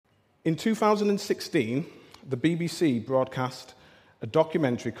In 2016, the BBC broadcast a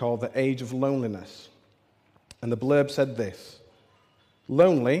documentary called The Age of Loneliness. And the blurb said this: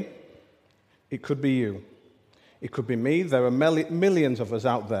 "Lonely, it could be you. It could be me. There are millions of us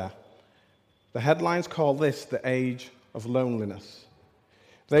out there." The headlines call this the age of loneliness.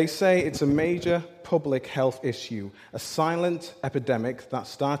 They say it's a major public health issue, a silent epidemic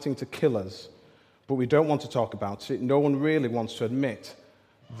that's starting to kill us, but we don't want to talk about it. No one really wants to admit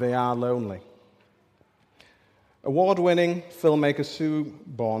they are lonely. Award-winning filmmaker Sue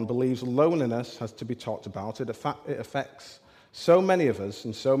Bourne believes loneliness has to be talked about. It affects so many of us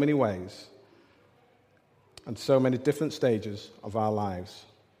in so many ways and so many different stages of our lives.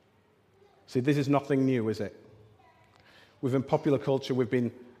 See, this is nothing new, is it? Within popular culture, we've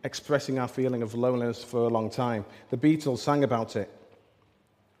been expressing our feeling of loneliness for a long time. The Beatles sang about it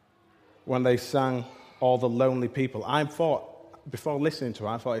when they sang All the Lonely People. I thought, before listening to it,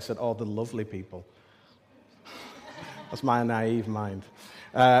 I thought it said All the Lovely People. That's my naive mind.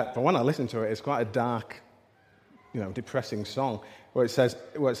 But when I listen to it, it's quite a dark, depressing song, where it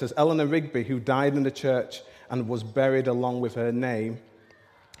says Eleanor Rigby, who died in the church and was buried along with her name,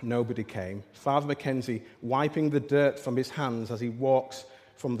 nobody came. Father Mackenzie wiping the dirt from his hands as he walks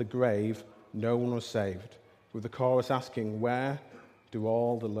from the grave, no one was saved. With the chorus asking, where do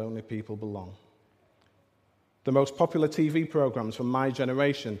all the lonely people belong? The most popular TV programs from my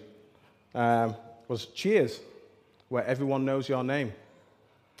generation was Cheers, where everyone knows your name,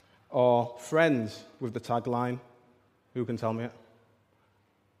 or Friends with the tagline, who can tell me it?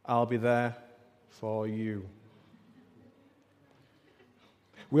 I'll be there for you.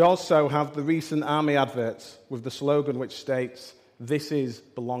 We also have the recent army adverts with the slogan which states, "This is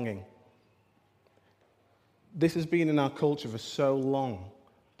belonging." This has been in our culture for so long,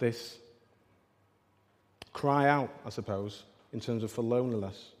 this cry out, I suppose, in terms of for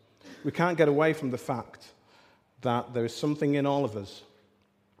loneliness. We can't get away from the fact that there is something in all of us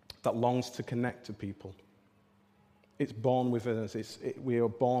that longs to connect to people. It's born within us. We are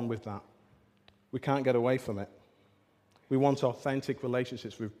born with that. We can't get away from it. We want authentic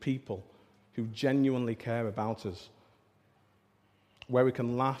relationships with people who genuinely care about us, where we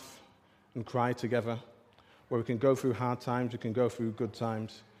can laugh and cry together, where we can go through hard times, we can go through good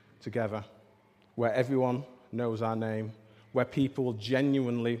times together, where everyone knows our name, where people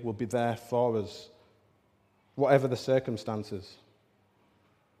genuinely will be there for us, whatever the circumstances.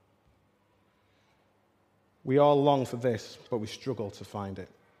 We all long for this, but we struggle to find it.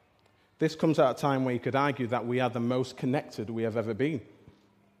 This comes at a time where you could argue that we are the most connected we have ever been.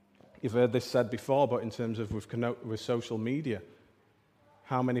 You've heard this said before, but in terms of with social media,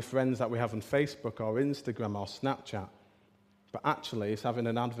 how many friends that we have on Facebook or Instagram or Snapchat, but actually it's having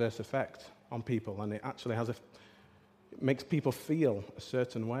an adverse effect on people, and it actually it makes people feel a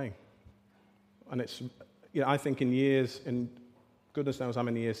certain way. And it's, I think in goodness knows how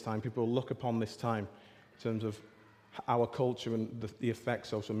many years' time, people will look upon this time in terms of our culture and the effect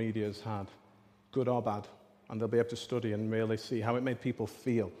social media has had, good or bad, and they'll be able to study and really see how it made people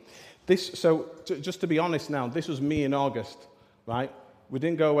feel. Just to be honest now, this was me in August, right? We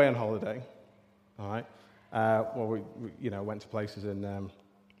didn't go away on holiday, all right? We went to places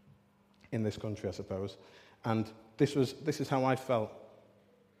in this country, I suppose, and this is how I felt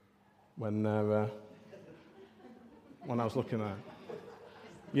when I was looking at it.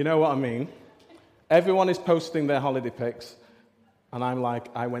 You know what I mean? Everyone is posting their holiday pics, and I'm like,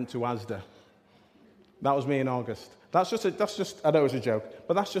 I went to Asda. That was me in August. That's just. I know it's a joke,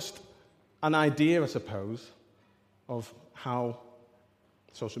 but that's just an idea, I suppose, of how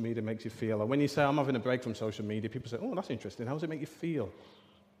social media makes you feel. And when you say, I'm having a break from social media, people say, oh, that's interesting. How does it make you feel?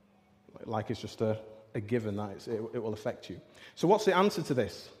 Like it's just a given that it will affect you. So what's the answer to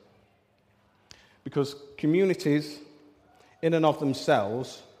this? Because communities, in and of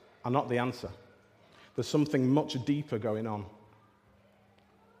themselves, are not the answer. There's something much deeper going on.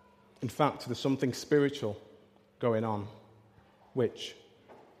 In fact, there's something spiritual going on which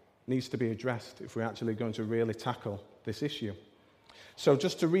needs to be addressed if we're actually going to really tackle this issue. So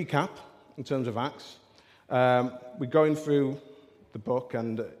just to recap, in terms of Acts, we're going through the book,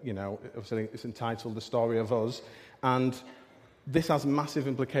 and, obviously it's entitled The Story of Us, and this has massive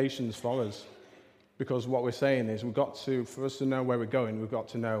implications for us, because what we're saying is for us to know where we're going, we've got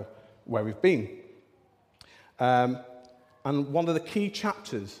to know where we've been. And one of the key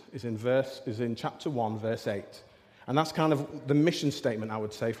chapters is in chapter 1, verse 8. And that's kind of the mission statement, I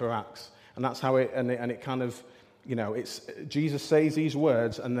would say, for Acts. And that's how it kind of, it's Jesus says these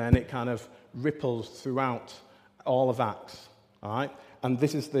words, and then it kind of ripples throughout all of Acts. All right? And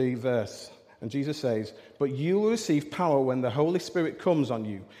this is the verse. And Jesus says, "But you will receive power when the Holy Spirit comes on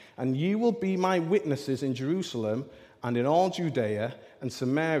you, and you will be my witnesses in Jerusalem and in all Judea and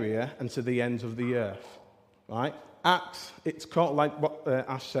Samaria and to the ends of the earth." Right? Acts, it's called, like what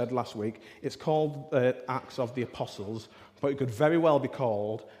Ash said last week, it's called Acts of the Apostles, but it could very well be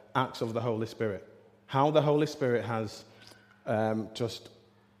called Acts of the Holy Spirit. How the Holy Spirit has just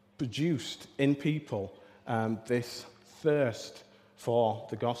produced in people this thirst for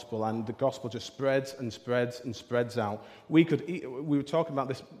the gospel, and the gospel just spreads and spreads and spreads out. We were talking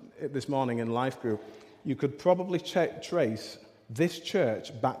about this morning in life group. You could probably trace this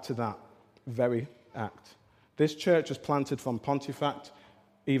church back to that very act. This church was planted from Pontefract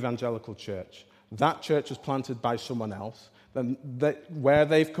Evangelical Church. That church was planted by someone else. Then where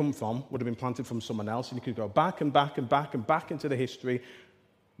they've come from would have been planted from someone else, and you could go back and back and back and back into the history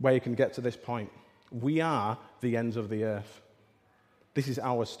where you can get to this point. We are the ends of the earth. This is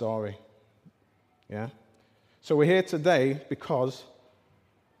our story. Yeah? So we're here today because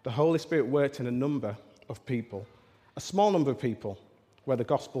the Holy Spirit worked in a number of people, a small number of people, where the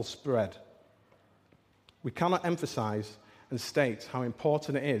gospel spread. We cannot emphasize and state how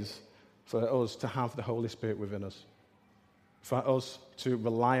important it is for us to have the Holy Spirit within us, for us to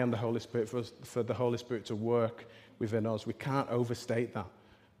rely on the Holy Spirit, for the Holy Spirit to work within us. We can't overstate that.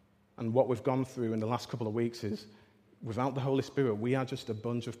 And what we've gone through in the last couple of weeks is, without the Holy Spirit, we are just a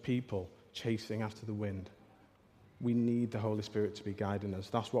bunch of people chasing after the wind. We need the Holy Spirit to be guiding us.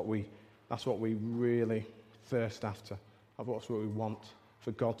 That's what we really thirst after. That's what we want,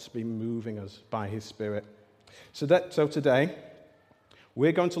 for God to be moving us by His Spirit. So today,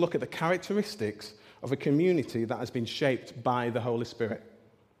 we're going to look at the characteristics of a community that has been shaped by the Holy Spirit.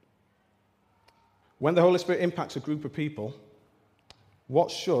 When the Holy Spirit impacts a group of people,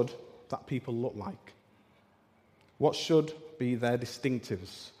 what should that people look like? What should be their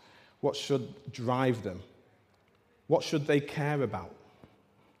distinctives? What should drive them? What should they care about?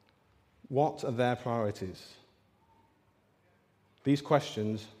 What are their priorities? These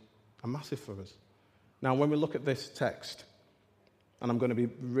questions are massive for us. Now, when we look at this text, and I'm going to be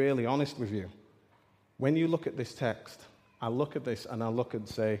really honest with you, when you look at this text, I look at this and I look and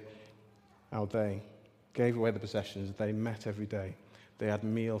say, how they gave away the possessions, they met every day, they had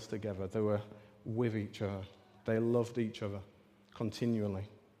meals together, they were with each other, they loved each other continually.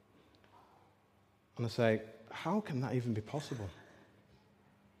 And I say, how can that even be possible?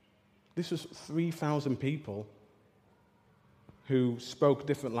 This was 3,000 people who spoke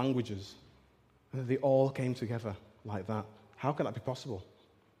different languages, and they all came together like that. How can that be possible?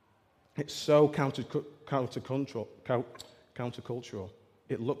 It's so countercultural.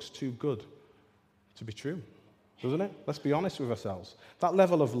 It looks too good to be true, doesn't it? Let's be honest with ourselves. That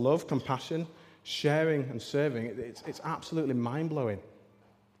level of love, compassion, sharing and serving, it's absolutely mind-blowing.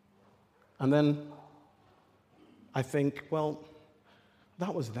 And then I think, well,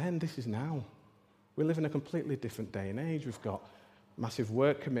 that was then, this is now. We live in a completely different day and age. We've got massive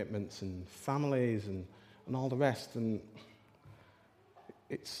work commitments and families and all the rest. And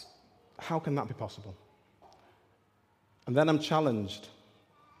how can that be possible? And then I'm challenged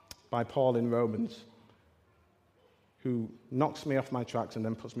by Paul in Romans, who knocks me off my tracks and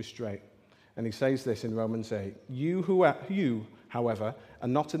then puts me straight. And he says this in Romans 8, You, however, are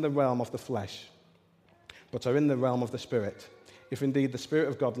not in the realm of the flesh, but are in the realm of the Spirit, if indeed the Spirit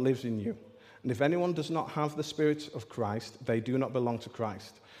of God lives in you. And if anyone does not have the Spirit of Christ, they do not belong to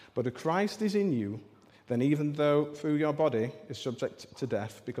Christ. But if Christ is in you, then even though through your body is subject to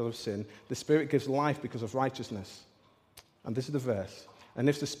death because of sin, the Spirit gives life because of righteousness. And this is the verse. And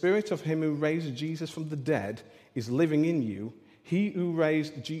if the Spirit of him who raised Jesus from the dead is living in you, he who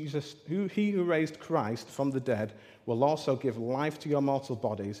raised Christ from the dead will also give life to your mortal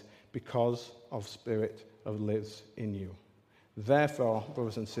bodies because of Spirit who lives in you. Therefore,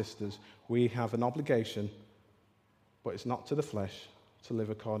 brothers and sisters, we have an obligation, but it's not to the flesh, to live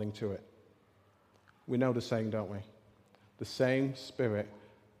according to it. We know the saying, don't we? The same Spirit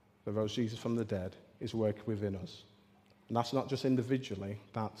that rose Jesus from the dead is working within us. And that's not just individually,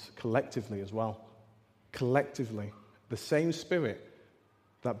 that's collectively as well. Collectively, the same Spirit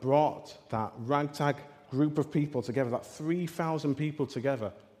that brought that ragtag group of people together, that 3,000 people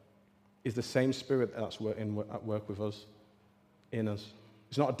together, is the same Spirit that's at work with us, in us.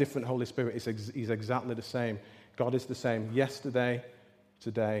 It's not a different Holy Spirit, he's exactly the same. God is the same yesterday,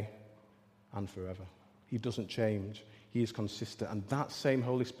 today, and forever. He doesn't change. He is consistent. And that same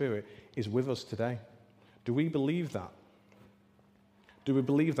Holy Spirit is with us today. Do we believe that? Do we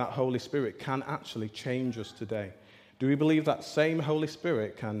believe that Holy Spirit can actually change us today? Do we believe that same Holy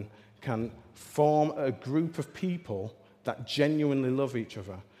Spirit can form a group of people that genuinely love each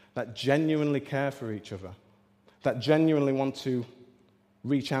other, that genuinely care for each other, that genuinely want to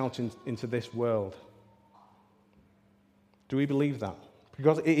reach out into this world. Do we believe that?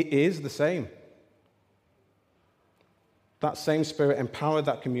 Because it is the same. That same Spirit empowered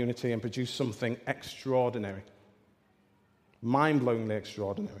that community and produced something extraordinary, mind-blowingly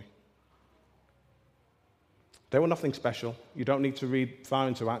extraordinary. They were nothing special. You don't need to read far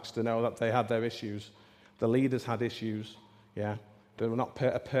into Acts to know that they had their issues. The leaders had issues, yeah. They were not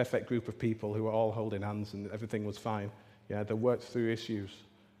a perfect group of people who were all holding hands and everything was fine. Yeah, they worked through issues.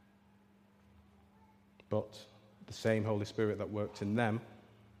 But the same Holy Spirit that worked in them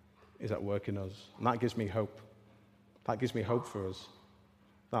is at work in us. And that gives me hope. That gives me hope for us,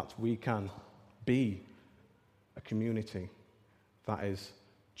 that we can be a community that is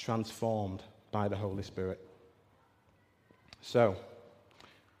transformed by the Holy Spirit. So,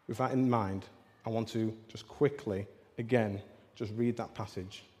 with that in mind, I want to just quickly, again, just read that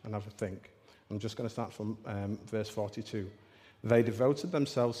passage and have a think. I'm just going to start from verse 42. They devoted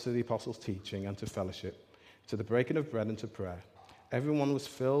themselves to the apostles' teaching and to fellowship, to the breaking of bread and to prayer. Everyone was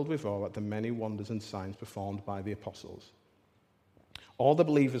filled with awe at the many wonders and signs performed by the apostles. All the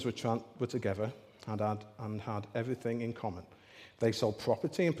believers were together and had everything in common. They sold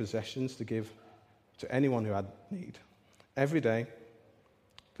property and possessions to give to anyone who had need. Every day,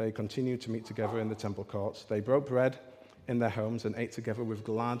 they continued to meet together in the temple courts. They broke bread in their homes and ate together with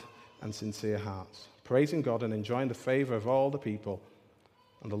glad and sincere hearts, praising God and enjoying the favor of all the people.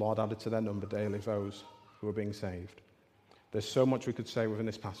 And the Lord added to their number daily those who were being saved. There's so much we could say within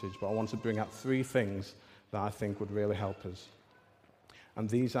this passage, but I want to bring out three things that I think would really help us. And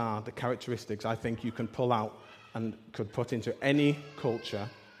these are the characteristics I think you can pull out and could put into any culture,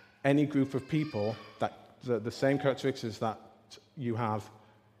 any group of people, that the same characteristics that you have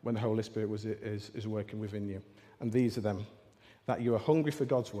when the Holy Spirit is working within you. And these are them: that you are hungry for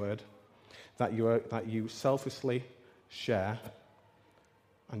God's word, that you selflessly share,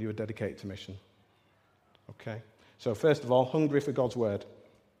 and you are dedicated to mission. Okay? So first of all, hungry for God's word.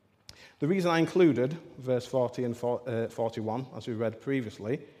 The reason I included verse 40 and 41, as we read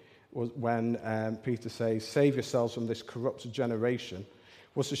previously, was when Peter says, "Save yourselves from this corrupt generation,"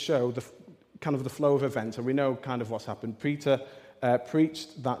 was to show the kind of the flow of events, and we know kind of what's happened. Peter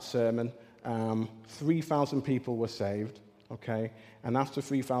preached that sermon. 3,000 people were saved, okay? And after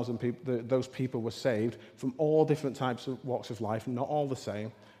 3,000 people, those people were saved from all different types of walks of life, not all the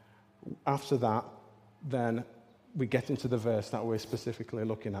same. After that, then we get into the verse that we're specifically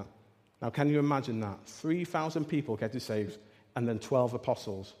looking at. Now, can you imagine that? 3,000 people getting saved, and then 12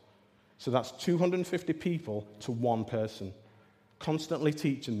 apostles. So that's 250 people to one person, constantly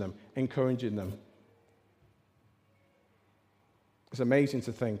teaching them, encouraging them. It's amazing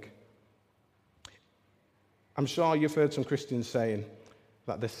to think. I'm sure you've heard some Christians saying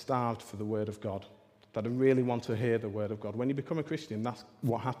that they're starved for the Word of God, that they really want to hear the Word of God. When you become a Christian, that's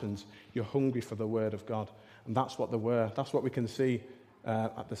what happens. You're hungry for the Word of God. And that's what they were. That's what we can see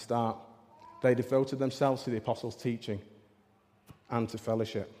at the start. They devoted themselves to the apostles' teaching and to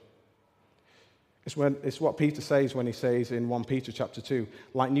fellowship. It's what Peter says when he says in 1 Peter chapter 2,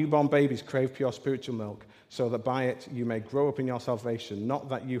 "Like newborn babies crave pure spiritual milk, so that by it you may grow up in your salvation, now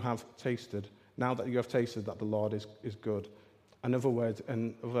that you have tasted that the Lord is good." In other words,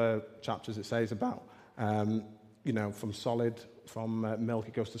 in other chapters it says about, from milk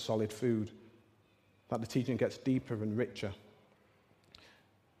it goes to solid food, that the teaching gets deeper and richer.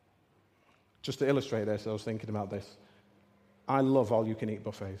 Just to illustrate this, I was thinking about this. I love all-you-can-eat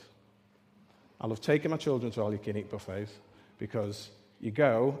buffets. I love taking my children to all-you-can-eat buffets because you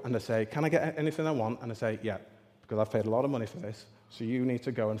go and they say, "Can I get anything I want?" And I say, "Yeah, because I've paid a lot of money for this, so you need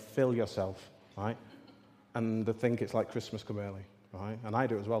to go and fill yourself," right? And they think it's like Christmas come early, right? And I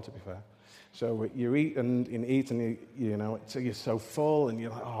do as well, to be fair. So you eat and you're so full and you're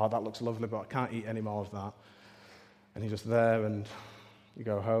like, "Oh, that looks lovely, but I can't eat any more of that." And you're just there and you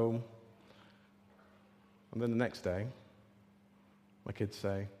go home. And then the next day, my kids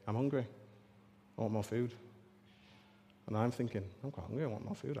say, "I'm hungry. I want more food." And I'm thinking, "I'm quite hungry, I want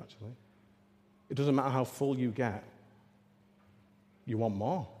more food, actually." It doesn't matter how full you get, you want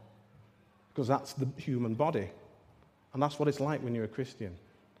more. Because that's the human body. And that's what it's like when you're a Christian.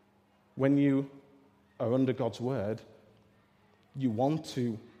 When you are under God's word, you want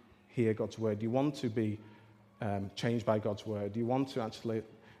to hear God's word. You want to be changed by God's word. You want to actually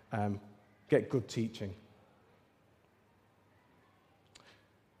get good teaching.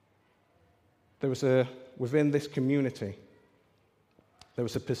 Within this community, there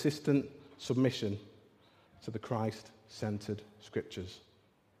was a persistent submission to the Christ-centered scriptures.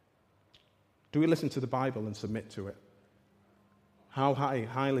 Do we listen to the Bible and submit to it? How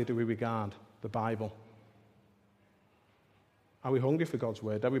highly do we regard the Bible? Are we hungry for God's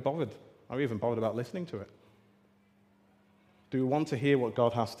word? Are we bothered? Are we even bothered about listening to it? Do we want to hear what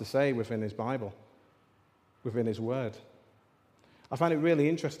God has to say within his Bible, within his word? I find it really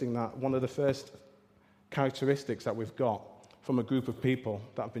interesting that one of the first characteristics that we've got from a group of people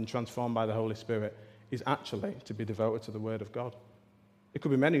that have been transformed by the Holy Spirit is actually to be devoted to the word of God. It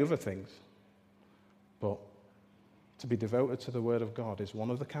could be many other things, but to be devoted to the word of God is one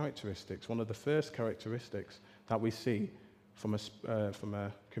of the characteristics, one of the first characteristics that we see from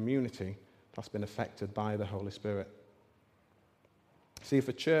a community that's been affected by the Holy Spirit. See, if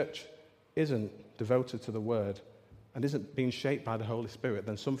a church isn't devoted to the word and isn't being shaped by the Holy Spirit,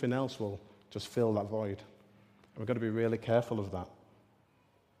 then something else will just fill that void. And we've got to be really careful of that.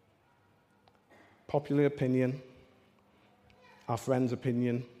 Popular opinion, our friends'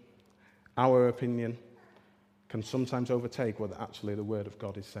 opinion, our opinion can sometimes overtake what actually the Word of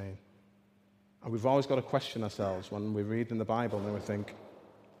God is saying. And we've always got to question ourselves when we read in the Bible and we think,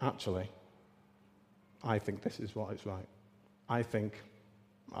 actually, I think this is what is right. I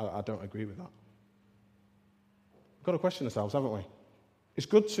don't agree with that. We've got to question ourselves, haven't we? It's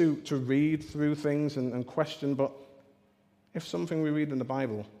good to read through things and question, but if something we read in the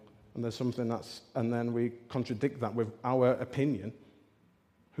Bible and there's something and then we contradict that with our opinion,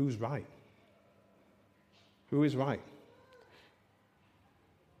 who's right? Who is right?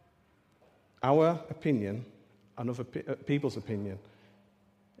 Our opinion and other people's opinion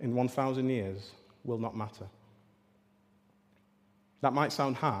in 1,000 years will not matter. That might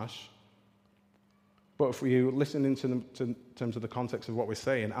sound harsh, but if you listen into terms of the context of what we're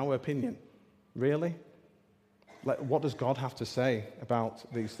saying, our opinion, really? What does God have to say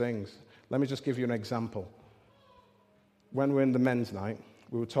about these things? Let me just give you an example. When we were in the men's night,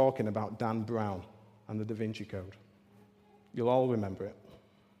 we were talking about Dan Brown and the Da Vinci Code. You'll all remember it.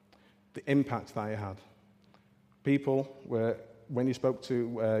 The impact that it had. People were, when you spoke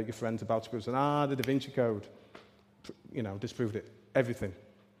to your friends about it, saying, the Da Vinci Code, disproved it. Everything.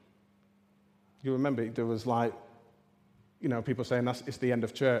 You remember, there was people saying it's the end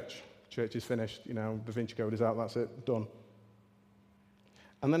of church. Church is finished, Da Vinci Code is out, that's it, done.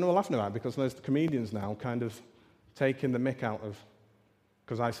 And then they were laughing about it because there's the comedians now kind of taking the mick out of,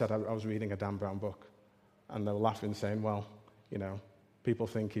 because I said I was reading a Dan Brown book, and they were laughing, saying, well, people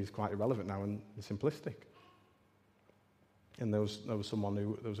think he's quite irrelevant now and simplistic. And there was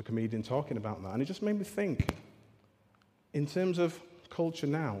a comedian talking about that, and it just made me think, in terms of culture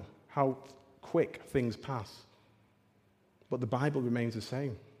now, how quick things pass. But the Bible remains the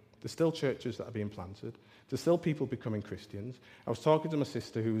same. There's still churches that are being planted. There's still people becoming Christians. I was talking to my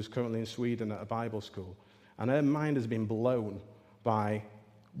sister who's currently in Sweden at a Bible school, and her mind has been blown by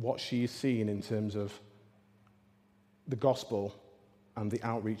what she's seen in terms of the gospel and the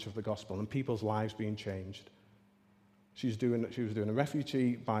outreach of the gospel and people's lives being changed. She was doing a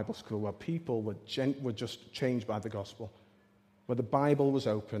refugee Bible school where people were just changed by the gospel, where the Bible was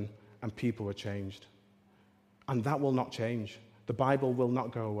open and people were changed. And that will not change. The Bible will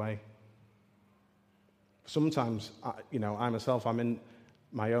not go away. Sometimes, I myself, I'm in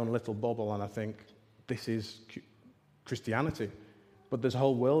my own little bubble and I think this is Christianity. But there's a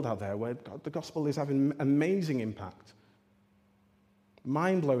whole world out there where the gospel is having amazing impact,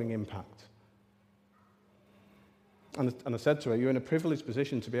 mind-blowing impact. And I said to her, you're in a privileged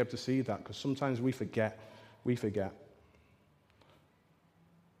position to be able to see that, because sometimes we forget.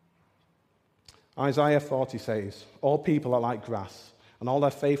 Isaiah 40 says, all people are like grass, and all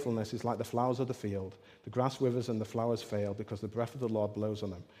their faithfulness is like the flowers of the field. The grass withers and the flowers fail, because the breath of the Lord blows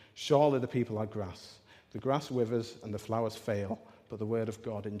on them. Surely the people are grass. The grass withers and the flowers fail, but the word of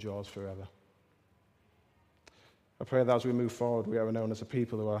God endures forever. I pray that as we move forward, we are known as a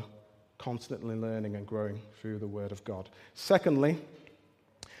people who are constantly learning and growing through the word of God. Secondly,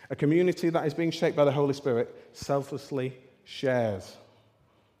 a community that is being shaped by the Holy Spirit selflessly shares.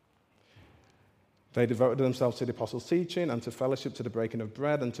 They devoted themselves to the apostles' teaching and to fellowship, to the breaking of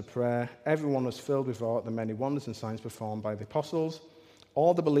bread and to prayer. Everyone was filled with awe at the many wonders and signs performed by the apostles.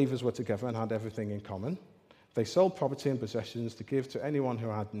 All the believers were together and had everything in common. They sold property and possessions to give to anyone who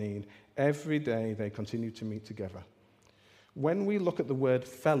had need. Every day they continued to meet together. When we look at the word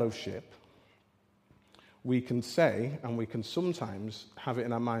fellowship, we can say, and we can sometimes have it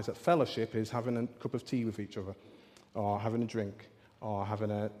in our minds, that fellowship is having a cup of tea with each other, or having a drink, or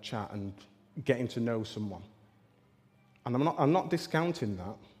having a chat and getting to know someone. And I'm not discounting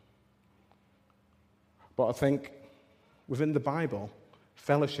that, but I think within the Bible,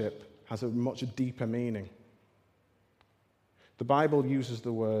 fellowship has a much deeper meaning. The Bible uses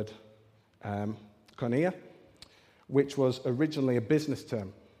the word koinonia, which was originally a business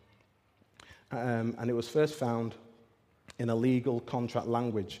term. And it was first found in a legal contract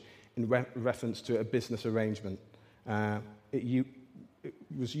language in reference to a business arrangement. It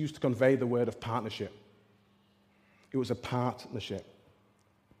was used to convey the word of partnership. It was a partnership.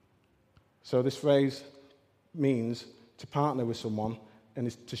 So this phrase means to partner with someone and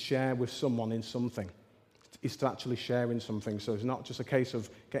is to share with someone in something. It's to actually share in something. So it's not just a case of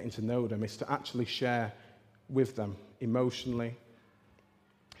getting to know them. It's to actually share with them emotionally,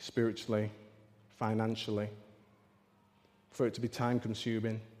 spiritually, financially, for it to be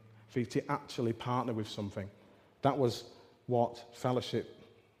time-consuming, for you to actually partner with something. That was what fellowship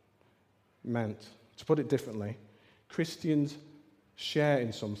meant. To put it differently, Christians share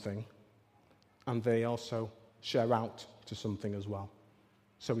in something, and they also share out to something as well.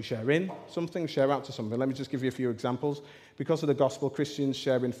 So we share in something, share out to something. Let me just give you a few examples. Because of the gospel, Christians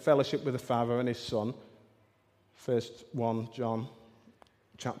share in fellowship with the Father and his Son. 1 John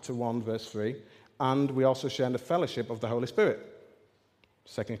chapter 1, verse 3. And we also share in the fellowship of the Holy Spirit.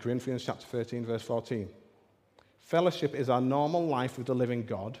 2 Corinthians chapter 13, verse 14. Fellowship is our normal life with the living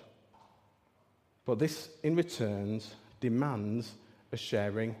God, but this, in return, demands a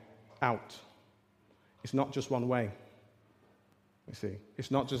sharing out. It's not just one way. You see,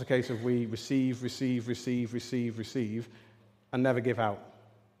 it's not just a case of we receive, and never give out.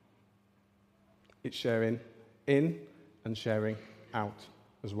 It's sharing in and sharing out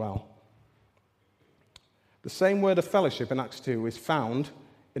as well. The same word of fellowship in Acts 2 is found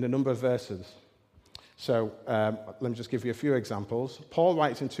in a number of verses. So let me just give you a few examples. Paul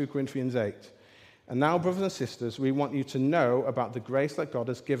writes in 2 Corinthians 8, "And now, brothers and sisters, we want you to know about the grace that God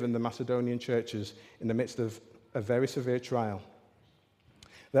has given the Macedonian churches in the midst of a very severe trial.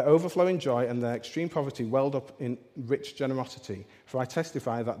 Their overflowing joy and their extreme poverty welled up in rich generosity, for I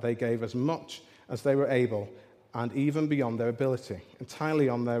testify that they gave as much as they were able, and even beyond their ability, entirely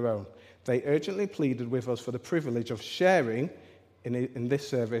on their own. They urgently pleaded with us for the privilege of sharing in this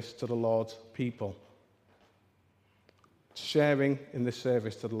service to the Lord's people." Sharing in this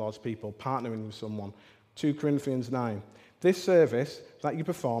service to the Lord's people, partnering with someone. 2 Corinthians 9. "This service that you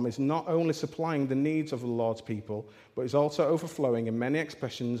perform is not only supplying the needs of the Lord's people, but is also overflowing in many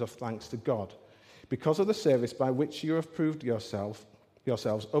expressions of thanks to God. Because of the service by which you have proved yourselves,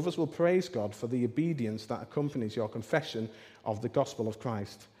 others will praise God for the obedience that accompanies your confession of the gospel of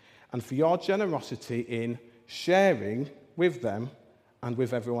Christ, and for your generosity in sharing with them and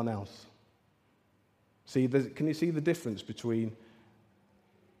with everyone else." See, can you see the difference between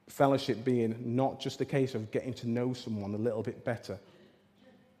fellowship being not just a case of getting to know someone a little bit better,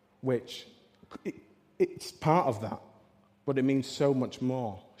 which it's part of that, but it means so much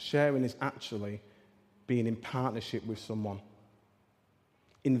more. Sharing is actually being in partnership with someone,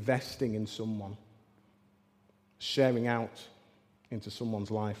 investing in someone, sharing out into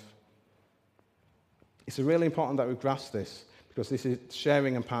someone's life. It's really important that we grasp this, because this is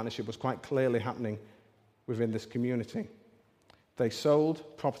sharing and partnership was quite clearly happening within this community. They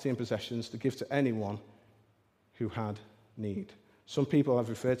sold property and possessions to give to anyone who had need. Some people have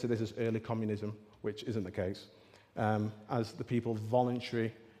referred to this as early communism, which isn't the case, as the people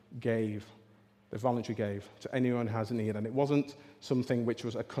voluntarily gave. They voluntarily gave to anyone who has a need. And it wasn't something which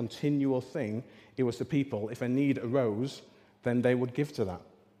was a continual thing. It was the people, if a need arose, then they would give to that.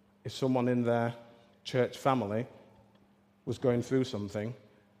 If someone in their church family was going through something,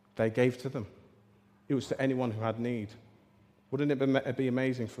 they gave to them. It was to anyone who had need. Wouldn't it be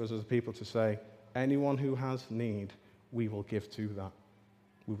amazing for us as a people to say, anyone who has need, we will give to that.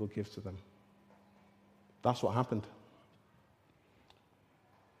 We will give to them. That's what happened.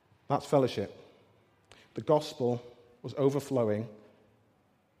 That's fellowship. The gospel was overflowing,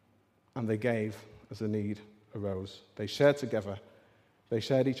 and they gave as the need arose. They shared together. They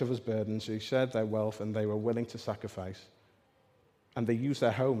shared each other's burdens. They shared their wealth, and they were willing to sacrifice. And they used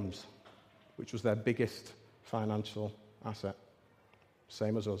their homes, which was their biggest financial asset.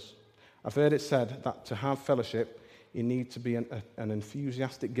 Same as us. I've heard it said that to have fellowship, you need to be an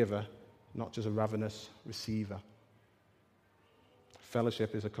enthusiastic giver, not just a ravenous receiver.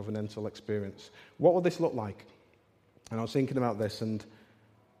 Fellowship is a covenantal experience. What would this look like? And I was thinking about this, and I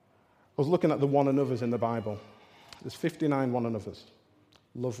was looking at the one another's in the Bible. There's 59 one another's.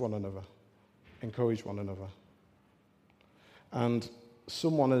 Love one another. Encourage one another. And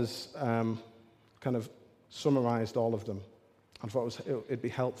someone has kind of summarized all of them. I thought it'd be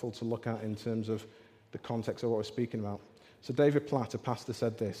helpful to look at in terms of the context of what we're speaking about. So David Platt, a pastor,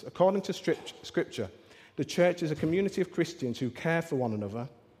 said this: "According to Scripture, the church is a community of Christians who care for one another,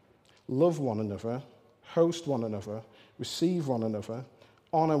 love one another, host one another, receive one another,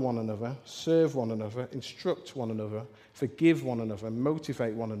 honor one another, serve one another, instruct one another, forgive one another,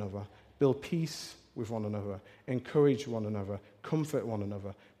 motivate one another, build peace with one another, encourage one another, comfort one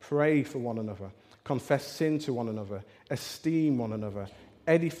another, pray for one another, confess sin to one another, esteem one another,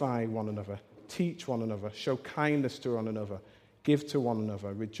 edify one another, teach one another, show kindness to one another, give to one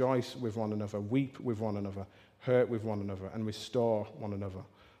another, rejoice with one another, weep with one another, hurt with one another, and restore one another.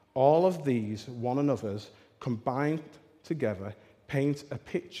 All of these one another's combined together paint a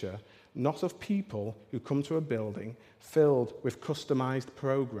picture not of people who come to a building filled with customized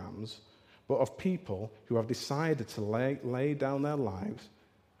programs, but of people who have decided to lay down their lives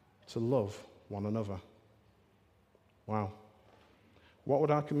to love one another. Wow. What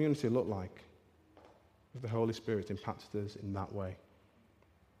would our community look like if the Holy Spirit impacted us in that way?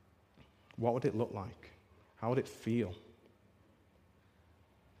 What would it look like? How would it feel?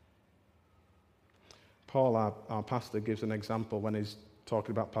 Paul, our pastor, gives an example when he's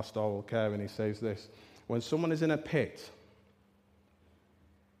talking about pastoral care, and he says this: when someone is in a pit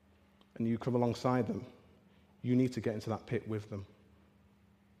and you come alongside them, you need to get into that pit with them.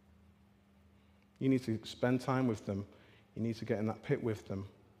 You need to spend time with them. You need to get in that pit with them.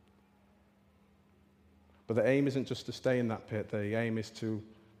 But the aim isn't just to stay in that pit. The aim is to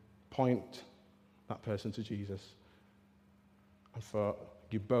point that person to Jesus, and for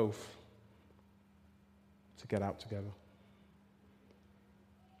you both to get out together.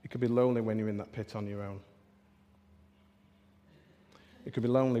 It could be lonely when you're in that pit on your own. It could be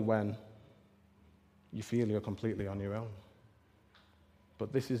lonely when you feel you're completely on your own.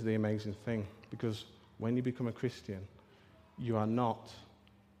 But this is the amazing thing, because when you become a Christian, you are not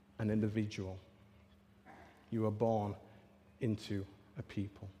an individual. You are born into a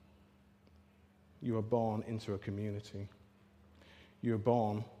people. You are born into a community. You are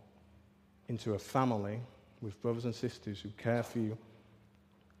born into a family with brothers and sisters who care for you,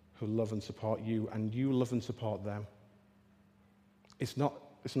 who love and support you, and you love and support them. It's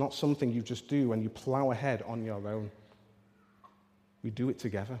not something you just do and you plow ahead on your own. We do it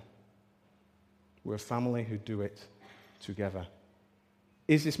together. We're a family who do it together.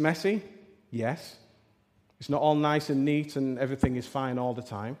 Is this messy? Yes. It's not all nice and neat and everything is fine all the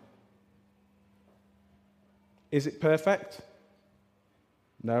time. Is it perfect?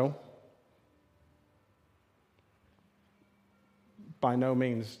 No. By no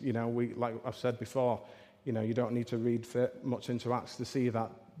means, like I've said before, you don't need to read much into Acts to see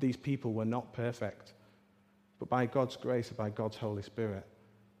that these people were not perfect. But by God's grace and by God's Holy Spirit,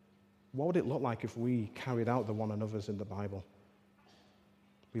 what would it look like if we carried out the one another's in the Bible?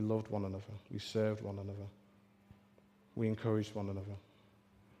 We loved one another. We served one another. We encouraged one another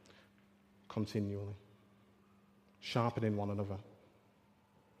continually, sharpening one another.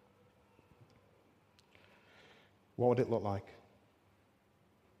 What would it look like?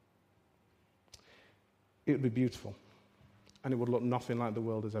 It would be beautiful, and it would look nothing like the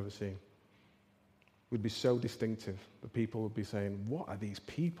world has ever seen. It would be so distinctive. The people would be saying, what are these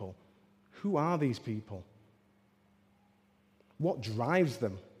people? Who are these people? What drives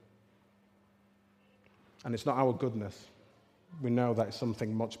them? And it's not our goodness. We know that it's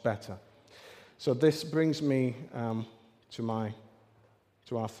something much better. So this brings me to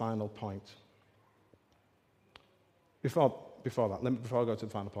our final point. Before I go to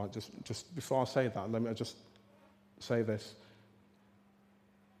the final point, just before I say that, let me just say this.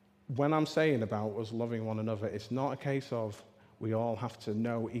 When I'm saying about us loving one another, it's not a case of we all have to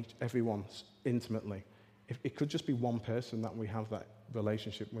know everyone intimately. It could just be one person that we have that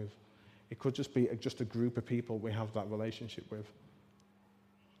relationship with. It could just be just a group of people we have that relationship with.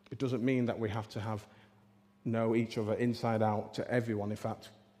 It doesn't mean that we have to know each other inside out to everyone. In fact,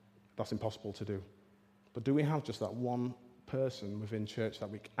 that's impossible to do. But do we have just that one person within church that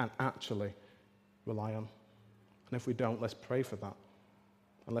we can actually rely on? And if we don't, let's pray for that.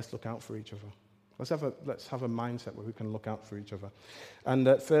 And let's look out for each other. Let's have a mindset where we can look out for each other. And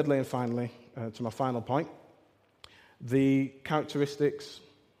thirdly and finally, to my final point, the characteristics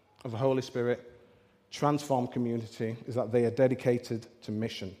of the Holy Spirit transformed community is that they are dedicated to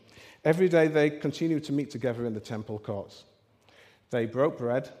mission. Every day they continue to meet together in the temple courts. They broke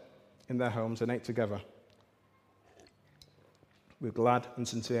bread in their homes and ate together with glad and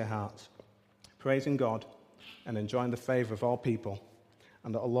sincere hearts, praising God and enjoying the favor of all people.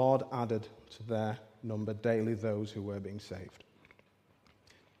 And the Lord added to their number daily those who were being saved.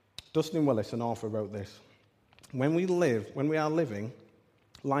 Dustin Willis, an author, wrote this: when we are living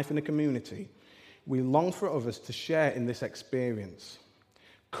life in a community, we long for others to share in this experience.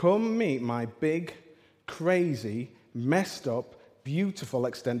 Come meet my big, crazy, messed up, beautiful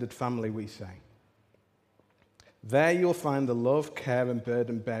extended family, we say. There you'll find the love, care, and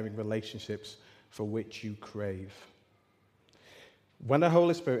burden-bearing relationships for which you crave. When the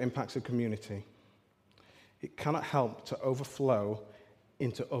Holy Spirit impacts a community, it cannot help to overflow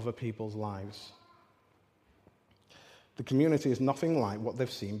into other people's lives. The community is nothing like what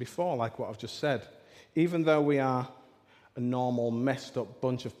they've seen before, like what I've just said. Even though we are a normal, messed up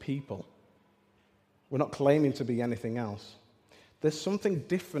bunch of people, we're not claiming to be anything else. There's something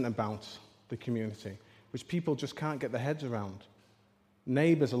different about the community, which people just can't get their heads around.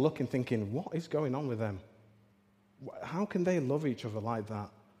 Neighbours are looking, thinking, what is going on with them? How can they love each other like that?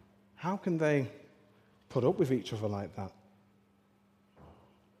 How can they put up with each other like that?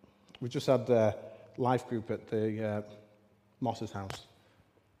 We just had a life group at the Moss's house,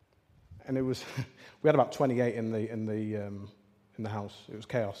 and it was we had about 28 in the house. It was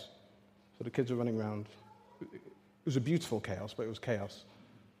chaos. So the kids were running around. It was a beautiful chaos, but it was chaos.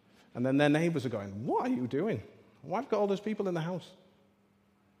 And then their neighbours are going, "What are you doing? Why have you got all those people in the house?"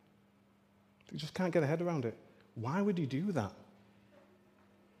 They just can't get their head around it. Why would you do that?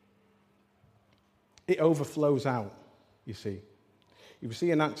 It overflows out, you see. You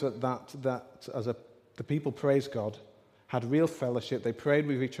see in Acts that as the people praised God, had real fellowship, they prayed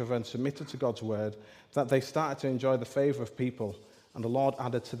with each other and submitted to God's word, that they started to enjoy the favour of people, and the Lord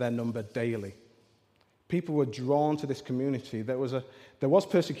added to their number daily. People were drawn to this community. There was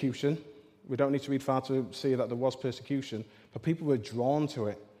persecution. We don't need to read far to see that there was persecution, but people were drawn to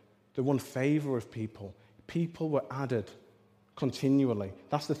it. They won favour of people. People were added continually.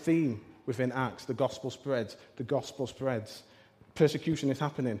 That's the theme within Acts. The gospel spreads. The gospel spreads. Persecution is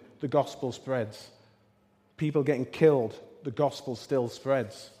happening. The gospel spreads. People getting killed. The gospel still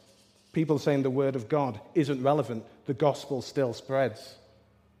spreads. People saying the word of God isn't relevant. The gospel still spreads.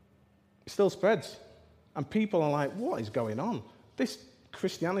 It still spreads. And people are like, what is going on? This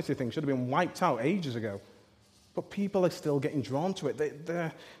Christianity thing should have been wiped out ages ago. But people are still getting drawn to it.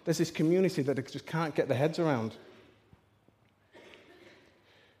 There's this community that they just can't get their heads around.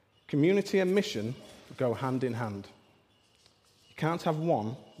 Community and mission go hand in hand. You can't have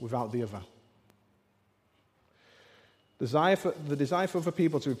one without the other. The desire for other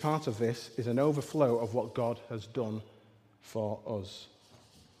people to be part of this is an overflow of what God has done for us.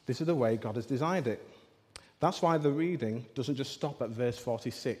 This is the way God has designed it. That's why the reading doesn't just stop at verse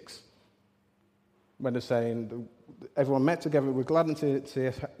 46. When they're saying, everyone met together with glad and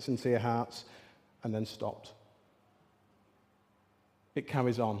sincere hearts, and then stopped. It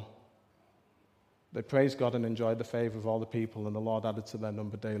carries on. They praised God and enjoyed the favour of all the people, and the Lord added to their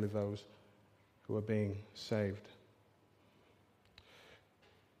number daily those who were being saved.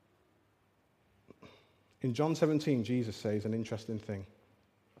 In John 17, Jesus says an interesting thing.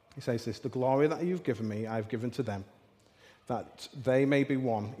 He says this, "The glory that you've given me, I have given to them, that they may be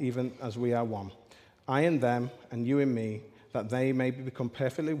one, even as we are one. I in them, and you in me, that they may become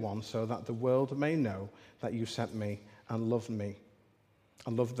perfectly one, so that the world may know that you sent me, and loved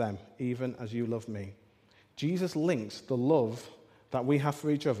them, even as you loved me." Jesus links the love that we have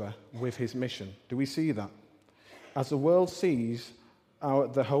for each other with his mission. Do we see that? As the world sees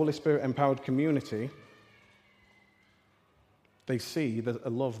the Holy Spirit-empowered community, they see a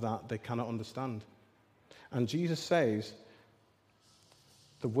love that they cannot understand. And Jesus says,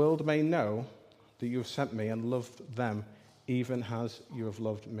 the world may know that you have sent me and loved them, even as you have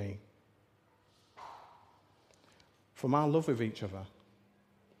loved me. From our love with each other,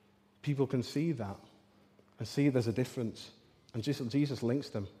 people can see that and see there's a difference. And Jesus links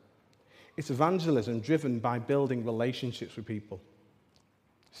them. It's evangelism driven by building relationships with people.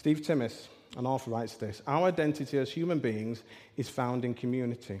 Steve Timmis, an author, writes this: "Our identity as human beings is found in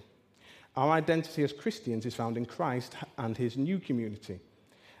community. Our identity as Christians is found in Christ and his new community.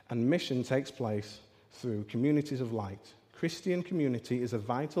 And mission takes place through communities of light. Christian community is a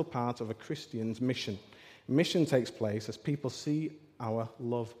vital part of a Christian's mission. Mission takes place as people see our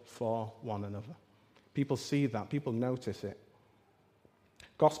love for one another." People see that. People notice it.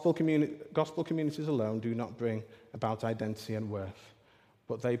 Gospel communities alone do not bring about identity and worth,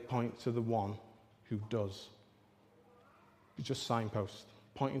 but they point to the one who does. It's just signposts,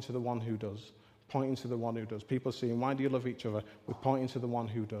 pointing to the one who does, pointing to the one who does. People seeing, why do you love each other? We're pointing to the one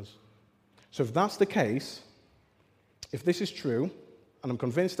who does. So if that's the case, if this is true, and I'm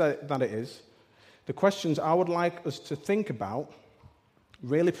convinced that it is, the questions I would like us to think about,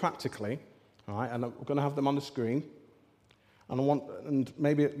 really practically, all right, and we're going to have them on the screen, and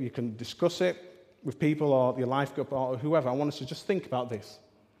maybe you can discuss it with people or your life group or whoever. I want us to just think about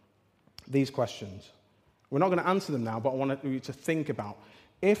these questions. We're not going to answer them now, but I want you to think about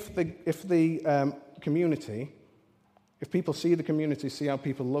if the community, if people see the community, see how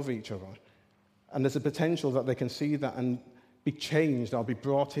people love each other, And there's a potential that they can see that and be changed or be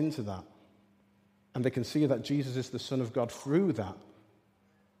brought into that. And they can see that Jesus is the Son of God through that.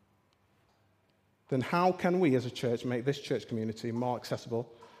 Then how can we as a church make this church community more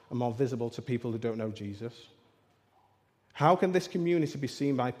accessible and more visible to people who don't know Jesus? How can this community be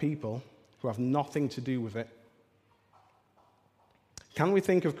seen by people who have nothing to do with it? Can we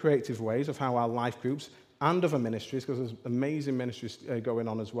think of creative ways of how our life groups and other ministries, because there's amazing ministries going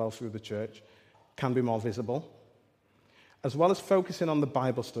on as well through the church, can be more visible? As well as focusing on the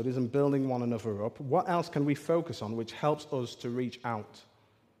Bible studies and building one another up, what else can we focus on which helps us to reach out?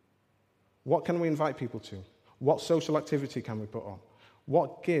 What can we invite people to? What social activity can we put on?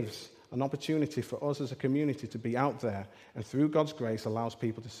 What gives an opportunity for us as a community to be out there and through God's grace allows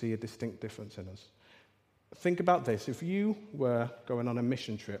people to see a distinct difference in us? Think about this. If you were going on a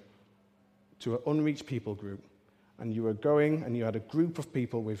mission trip to an unreached people group and you were going and you had a group of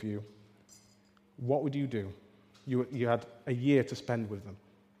people with you, what would you do? You had a year to spend with them.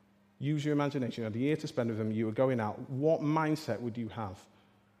 Use your imagination. You had a year to spend with them. You were going out. What mindset would you have?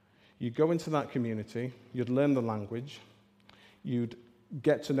 You'd go into that community. You'd learn the language. You'd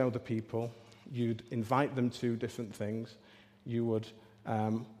get to know the people. You'd invite them to different things. You would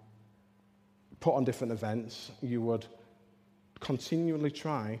put on different events. You would continually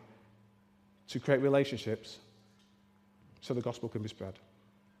try to create relationships so the gospel can be spread.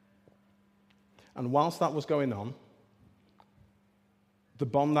 And whilst that was going on, the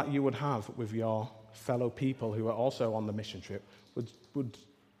bond that you would have with your fellow people who are also on the mission trip would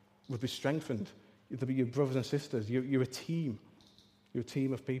be strengthened. They'd be your brothers and sisters. You're a team. You're a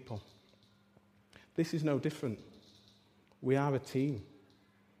team of people. This is no different. We are a team.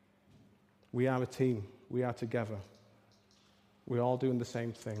 We are a team. We are together. We're all doing the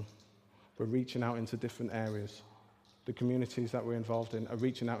same thing. We're reaching out into different areas. The communities that we're involved in are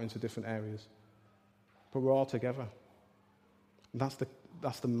reaching out into different areas. But we're all together. That's the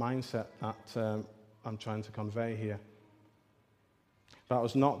mindset that I'm trying to convey here. That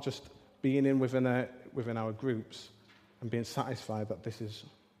was not just being in within our groups and being satisfied that this is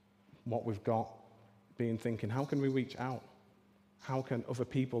what we've got, thinking, how can we reach out? How can other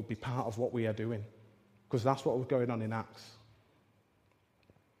people be part of what we are doing? Because that's what was going on in Acts.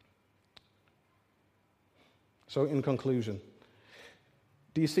 So in conclusion,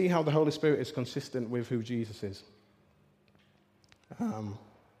 do you see how the Holy Spirit is consistent with who Jesus is?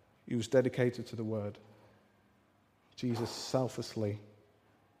 He was dedicated to the Word. Jesus selflessly,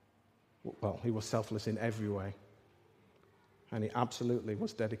 he was selfless in every way. And he absolutely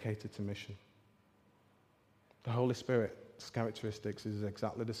was dedicated to mission. The Holy Spirit's characteristics is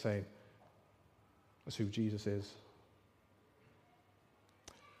exactly the same as who Jesus is.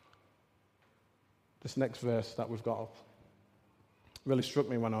 This next verse that we've got up really struck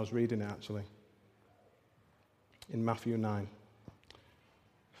me when I was reading it, actually. In Matthew 9,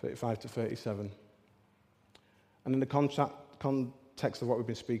 35 to 37. And in the context of what we've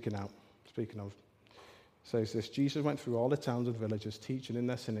been speaking of, says this: Jesus went through all the towns and villages, teaching in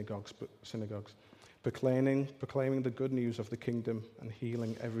their synagogues, proclaiming the good news of the kingdom and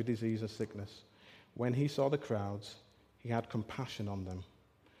healing every disease and sickness. When he saw the crowds, he had compassion on them,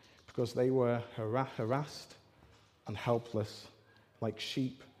 because they were harassed and helpless, like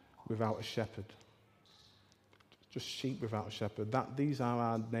sheep without a shepherd. Just sheep without a shepherd. These are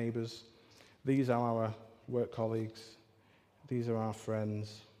our neighbours. These are our work colleagues. These are our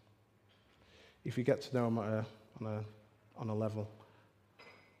friends. If you get to know them on a level,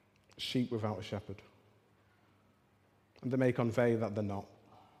 sheep without a shepherd. And they may convey that they're not.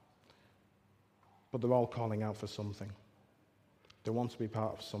 But they're all calling out for something. They want to be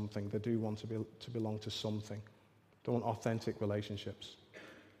part of something. They do want to belong to something. They want authentic relationships.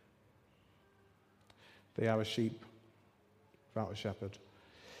 They are a sheep without a shepherd.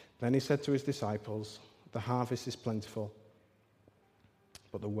 Then he said to his disciples, "The harvest is plentiful,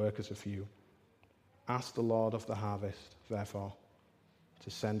 but the workers are few. Ask the Lord of the harvest, therefore,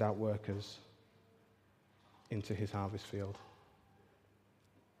 to send out workers into his harvest field."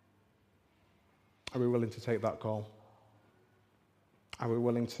 Are we willing to take that call? Are we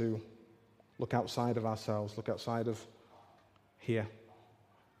willing to look outside of ourselves, look outside of here,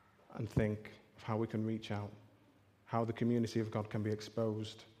 and think of how we can reach out, how the community of God can be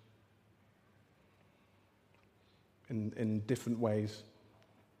exposed in different ways?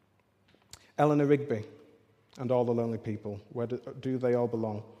 Eleanor Rigby and all the lonely people, where do they all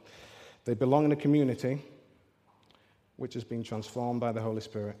belong? They belong in a community which has been transformed by the Holy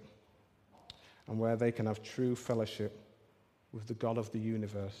Spirit, and where they can have true fellowship with the God of the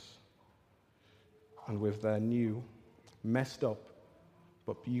universe, and with their new, messed up,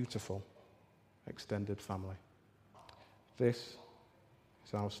 but beautiful extended family. This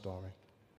is our story.